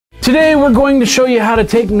Today we're going to show you how to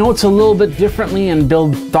take notes a little bit differently and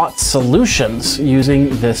build thought solutions using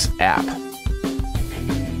this app.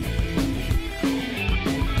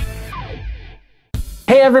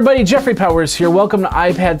 Hey everybody, Jeffrey Powers here. Welcome to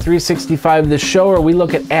iPad 365, the show where we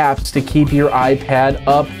look at apps to keep your iPad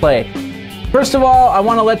aplay. First of all, I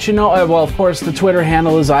want to let you know, well, of course, the Twitter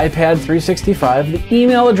handle is iPad365. The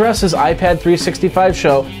email address is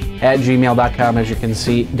iPad365show@gmail.com, as you can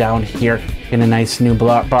see down here in a nice new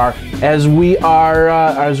bar. As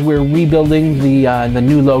we're rebuilding the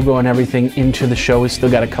new logo and everything into the show, we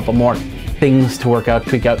still got a couple more things to work out,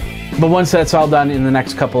 tweak out. But once that's all done, in the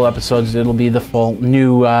next couple episodes, it'll be the full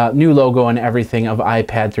new logo and everything of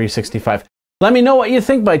iPad 365. Let me know what you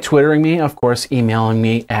think by twittering me, of course, emailing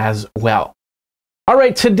me as well. All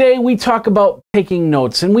right, today we talk about taking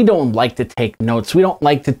notes, and we don't like to take notes. We don't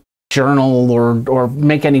like to journal or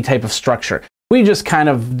make any type of structure. We just kind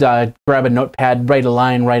of grab a notepad, write a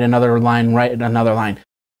line, write another line, write another line.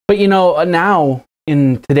 But you know, now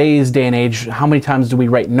in today's day and age, how many times do we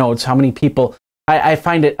write notes? How many people? I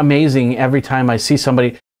find it amazing every time I see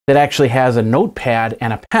somebody that actually has a notepad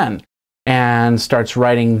and a pen and starts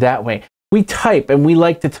writing that way. We type, and we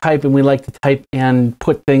like to type, and we like to type and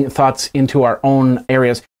put thoughts into our own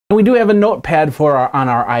areas. And we do have a notepad on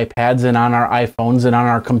our iPads and on our iPhones and on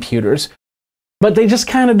our computers. But they just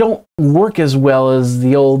kind of don't work as well as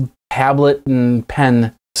the old tablet and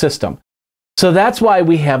pen system. So that's why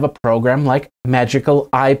we have a program like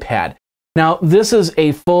MagicalPad. Now, this is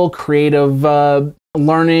a full creative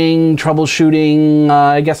learning, troubleshooting,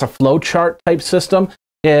 I guess a flowchart type system.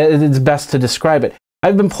 It's best to describe it.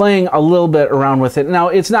 I've been playing a little bit around with it. Now,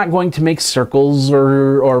 it's not going to make circles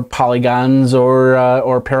or polygons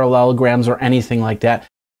or parallelograms or anything like that.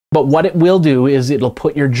 But what it will do is it'll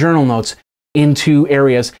put your journal notes into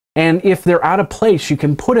areas. And if they're out of place, you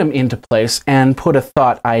can put them into place and put a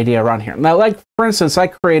thought idea around here. Now, like, for instance, I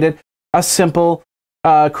created a simple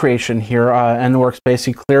creation here in the workspace.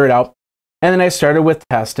 You clear it out. And then I started with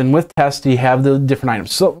test. And with test, you have the different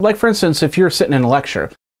items. So, like, for instance, if you're sitting in a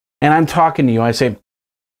lecture and I'm talking to you, I say,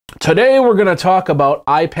 today we're going to talk about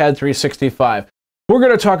iPad 365. We're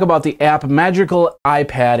going to talk about the app,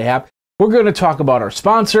 MagicalPad app. We're going to talk about our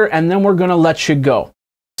sponsor, and then we're going to let you go.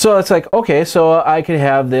 So it's like, okay, so I could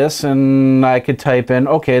have this, and I could type in,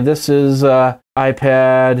 okay, this is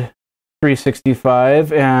iPad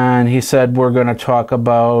 365, and he said we're going to talk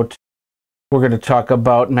about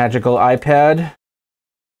MagicalPad,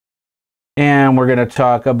 and we're going to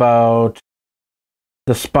talk about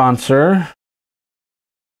the sponsor,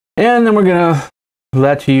 and then we're going to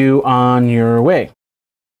let you on your way.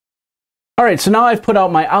 All right, so now I've put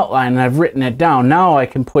out my outline and I've written it down. Now I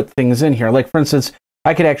can put things in here. Like, for instance,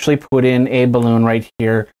 I could actually put in a balloon right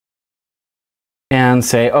here and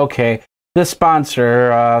say, okay, the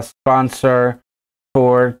sponsor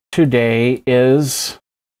for today is,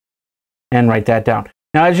 and write that down.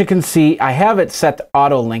 Now, as you can see, I have it set to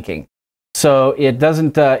auto-linking. So it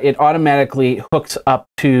doesn't, it automatically hooks up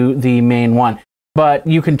to the main one. But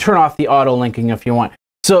you can turn off the auto-linking if you want.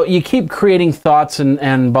 So you keep creating thoughts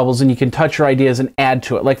and bubbles, and you can touch your ideas and add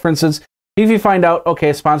to it. Like, for instance, if you find out,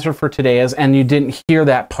 okay, sponsor for today is, and you didn't hear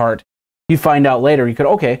that part, you find out later, you could,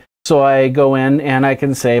 okay, so I go in and I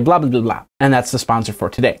can say blah, blah, blah, blah, and that's the sponsor for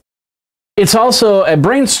today. It's also a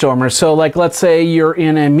brainstormer. So, like, let's say you're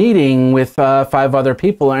in a meeting with 5 other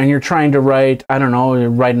people and you're trying to write, I don't know,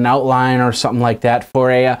 write an outline or something like that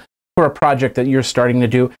for a project that you're starting to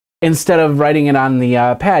do. Instead of writing it on the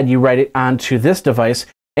pad, you write it onto this device,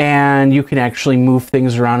 and you can actually move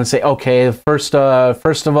things around and say, okay, first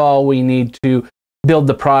of all, we need to build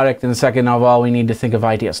the product, and second of all, we need to think of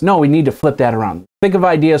ideas. No, we need to flip that around. Think of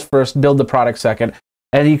ideas first, build the product second.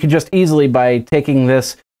 And you can just easily, by taking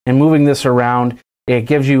this and moving this around, it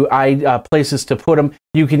gives you places to put them.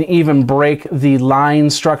 You can even break the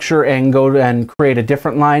line structure and go and create a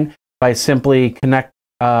different line by simply connect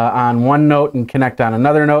on one note and connect on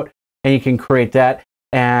another note, and you can create that,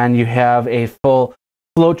 and you have a full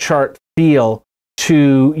flowchart feel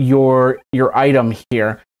to your item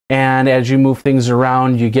here. And as you move things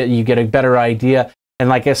around, you get a better idea. And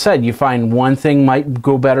like I said, you find one thing might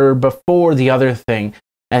go better before the other thing,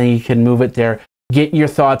 and you can move it there, get your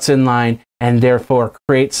thoughts in line, and therefore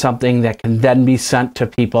create something that can then be sent to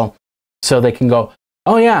people so they can go,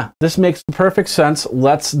 oh yeah, this makes perfect sense.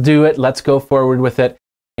 Let's do it. Let's go forward with it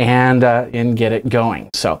and get it going.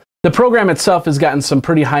 So the program itself has gotten some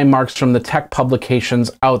pretty high marks from the tech publications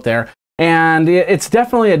out there, and it's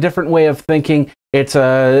definitely a different way of thinking. It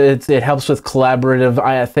helps with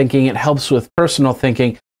collaborative thinking. It helps with personal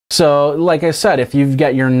thinking. So, like I said, if you've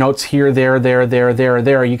got your notes here,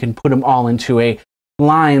 there, you can put them all into a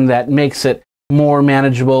line that makes it more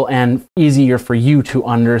manageable and easier for you to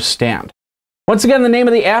understand. Once again, the name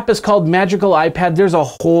of the app is called Magical iPad. There's a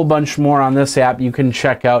whole bunch more on this app you can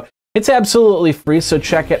check out. It's absolutely free, so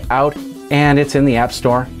check it out, and it's in the App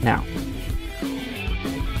Store now.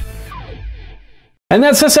 And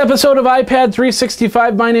that's this episode of iPad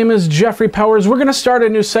 365. My name is Jeffrey Powers. We're going to start a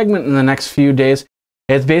new segment in the next few days.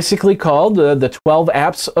 It's basically called the 12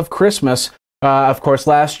 Apps of Christmas. Of course,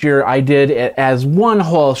 last year I did it as one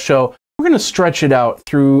whole show. We're going to stretch it out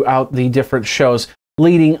throughout the different shows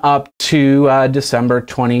leading up to December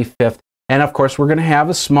 25th. And of course, we're going to have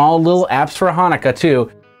a small little apps for Hanukkah too,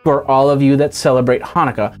 for all of you that celebrate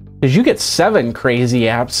Hanukkah, because you get 7 crazy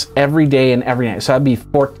apps every day and every night. So that'd be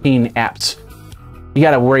 14 apps. You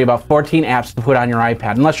got to worry about 14 apps to put on your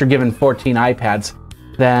iPad. Unless you're given 14 iPads,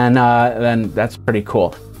 then that's pretty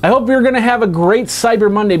cool. I hope you're going to have a great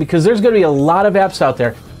Cyber Monday, because there's going to be a lot of apps out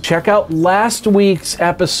there. Check out last week's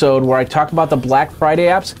episode where I talked about the Black Friday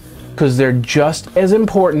apps, because they're just as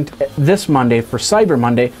important this Monday for Cyber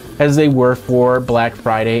Monday as they were for Black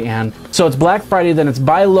Friday. And so it's Black Friday, then it's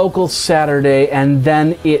Buy Local Saturday, and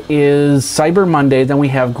then it is Cyber Monday. Then we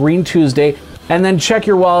have Green Tuesday, and then check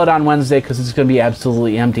your wallet on Wednesday, because it's going to be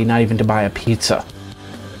absolutely empty, not even to buy a pizza.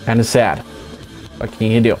 Kind of sad. What can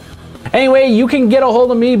you do? Anyway, you can get a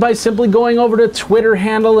hold of me by simply going over to Twitter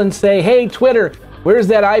handle and say, hey, Twitter, where's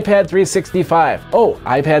that iPad 365? Oh,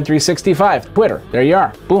 iPad 365, Twitter. There you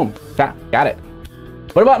are. Boom. Got it.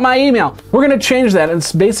 What about my email? We're going to change that.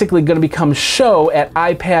 It's basically going to become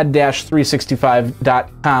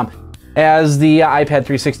show@ipad-365.com, as the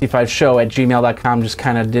iPad365show@gmail.com just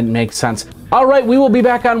kind of didn't make sense. All right, we will be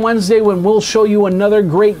back on Wednesday when we'll show you another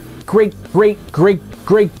great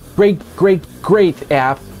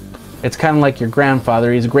app. It's kind of like your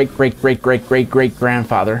grandfather. He's a great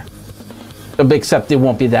grandfather. Except it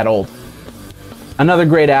won't be that old. Another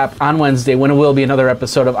great app on Wednesday when it will be another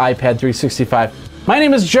episode of iPad 365. My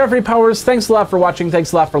name is Jeffrey Powers. Thanks a lot for watching.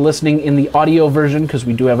 Thanks a lot for listening in the audio version, because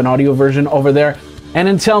we do have an audio version over there. And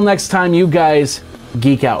until next time, you guys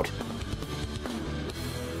geek out.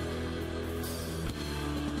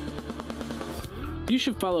 You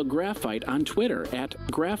should follow Graphite on Twitter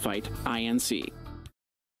 @GraphiteINC.